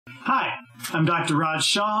Hi, I'm Dr. Raj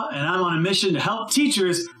Shah, and I'm on a mission to help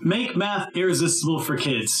teachers make math irresistible for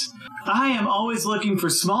kids. I am always looking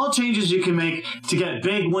for small changes you can make to get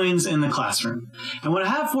big wins in the classroom. And what I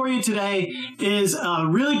have for you today is a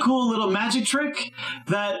really cool little magic trick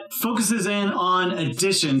that focuses in on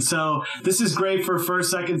addition. So this is great for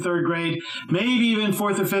first, second, third grade, maybe even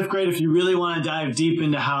fourth or fifth grade if you really want to dive deep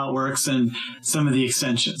into how it works and some of the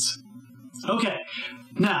extensions. Okay.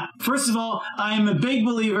 Now, first of all, I am a big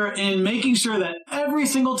believer in making sure that every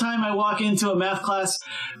single time I walk into a math class,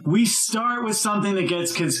 we start with something that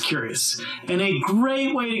gets kids curious. And a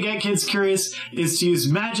great way to get kids curious is to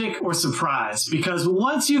use magic or surprise, because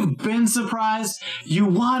once you've been surprised, you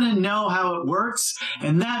want to know how it works,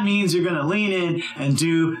 and that means you're going to lean in and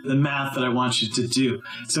do the math that I want you to do.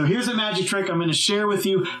 So here's a magic trick. I'm going to share with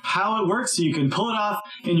you how it works so you can pull it off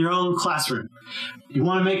in your own classroom. You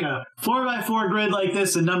want to make a 4x4 grid like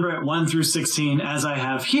this and number it 1 through 16 as I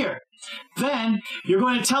have here. Then you're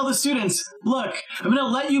going to tell the students, look, I'm going to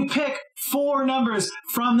let you pick 4 numbers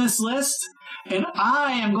from this list, and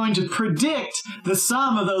I am going to predict the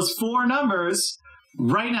sum of those 4 numbers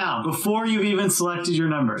right now before you've even selected your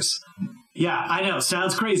numbers. Yeah, I know,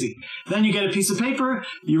 sounds crazy. Then you get a piece of paper,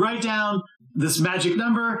 you write down this magic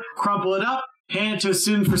number, crumple it up, hand it to a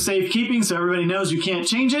student for safekeeping so everybody knows you can't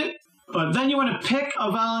change it. But then you want to pick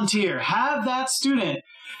a volunteer. Have that student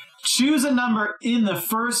choose a number in the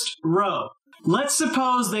first row. Let's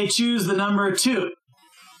suppose they choose the number 2.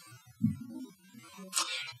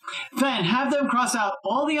 Then have them cross out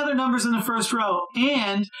all the other numbers in the first row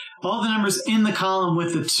and all the numbers in the column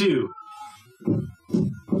with the 2.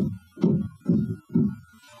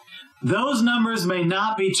 Those numbers may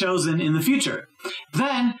not be chosen in the future.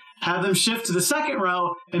 Then have them shift to the second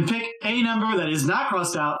row and pick a number that is not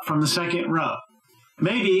crossed out from the second row.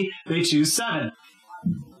 Maybe they choose 7.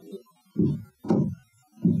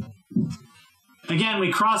 Again,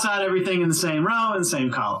 we cross out everything in the same row and the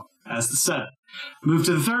same column as the 7. Move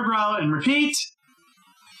to the third row and repeat.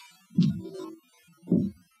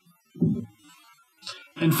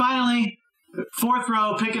 And finally, fourth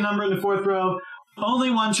row, pick a number in the fourth row.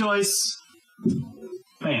 Only one choice.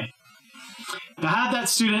 Bam. Now have that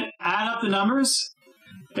student add up the numbers.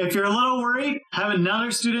 If you're a little worried, have another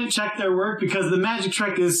student check their work because the magic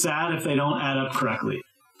trick is sad if they don't add up correctly.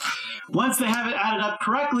 Once they have it added up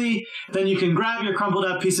correctly, then you can grab your crumpled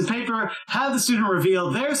up piece of paper, have the student reveal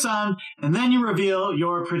their sum, and then you reveal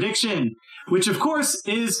your prediction, which of course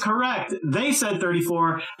is correct. They said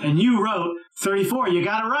 34 and you wrote 34. You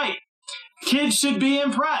got it right. Kids should be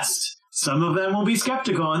impressed. Some of them will be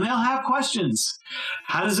skeptical and they'll have questions.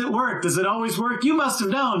 How does it work? Does it always work? You must have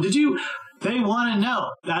known. Did you? They want to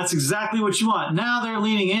know. That's exactly what you want. Now they're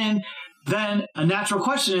leaning in. Then a natural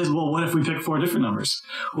question is, well, what if we pick 4 different numbers?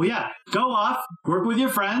 Well, yeah, go off, work with your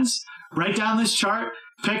friends, write down this chart,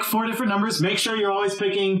 pick 4 different numbers. Make sure you're always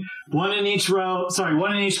picking 1 in each row. Sorry,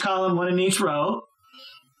 1 in each column, 1 in each row.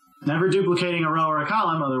 Never duplicating a row or a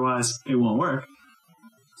column, otherwise it won't work.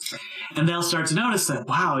 And they'll start to notice that,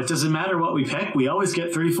 wow, it doesn't matter what we pick. We always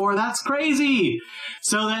get 34. That's crazy.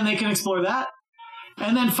 So then they can explore that.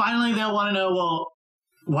 And then finally, they'll want to know, well,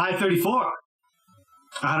 why 34?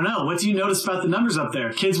 I don't know. What do you notice about the numbers up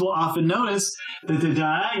there? Kids will often notice that the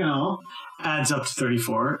diagonal adds up to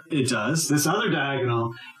 34. It does. This other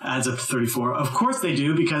diagonal adds up to 34. Of course they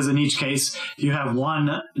do, because in each case, you have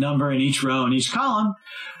 1 number in each row in each column.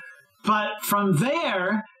 But from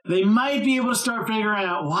there, they might be able to start figuring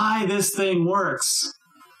out why this thing works.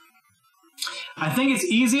 I think it's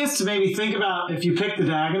easiest to maybe think about if you pick the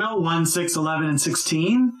diagonal, 1, 6, 11, and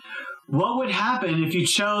 16, what would happen if you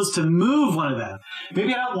chose to move one of them?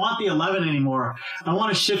 Maybe I don't want the 11 anymore. I want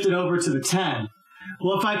to shift it over to the 10.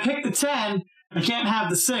 Well, if I pick the 10, I can't have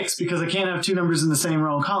the 6 because I can't have 2 numbers in the same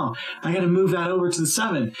row and column. I got to move that over to the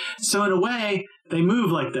 7. So in a way, they move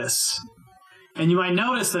like this. And you might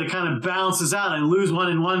notice that it kind of balances out. I lose 1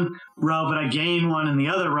 in one row, but I gain 1 in the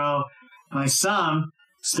other row. My sum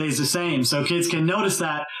stays the same. So kids can notice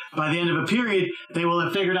that by the end of a period, they will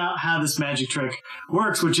have figured out how this magic trick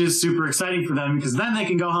works, which is super exciting for them because then they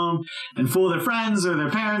can go home and fool their friends or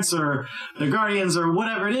their parents or their guardians or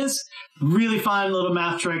whatever it is. Really fun little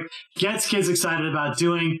math trick. Gets kids excited about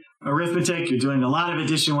doing arithmetic. You're doing a lot of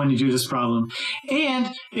addition when you do this problem.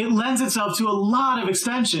 And it lends itself to a lot of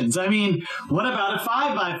extensions. I mean, what about a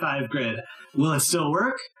 5x5 grid? Will it still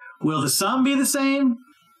work? Will the sum be the same?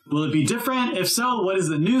 Will it be different? If so, what is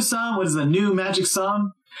the new sum? What is the new magic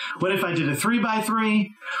sum? What if I did a 3x3?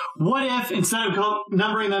 What if, instead of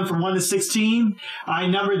numbering them from 1 to 16, I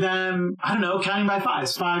numbered them, I don't know, counting by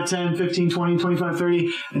 5s, 5, 10, 15, 20, 25, 30,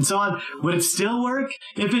 and so on. Would it still work?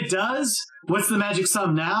 If it does, what's the magic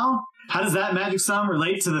sum now? How does that magic sum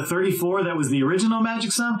relate to the 34 that was the original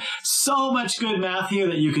magic sum? So much good math here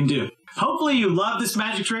that you can do. Hopefully you love this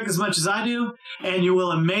magic trick as much as I do, and you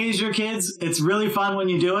will amaze your kids. It's really fun when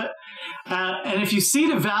you do it. And if you see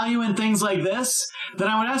the value in things like this, then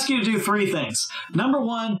I would ask you to do 3 things. Number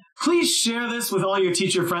 1, please share this with all your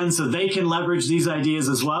teacher friends so they can leverage these ideas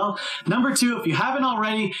as well. Number 2, if you haven't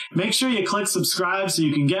already, make sure you click subscribe so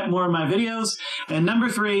you can get more of my videos. And number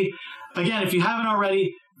 3, again, if you haven't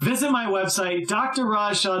already, visit my website,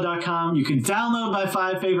 drrajshah.com. You can download my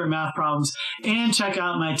 5 favorite math problems and check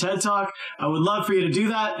out my TED Talk. I would love for you to do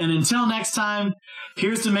that. And until next time,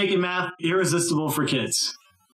 here's to making math irresistible for kids.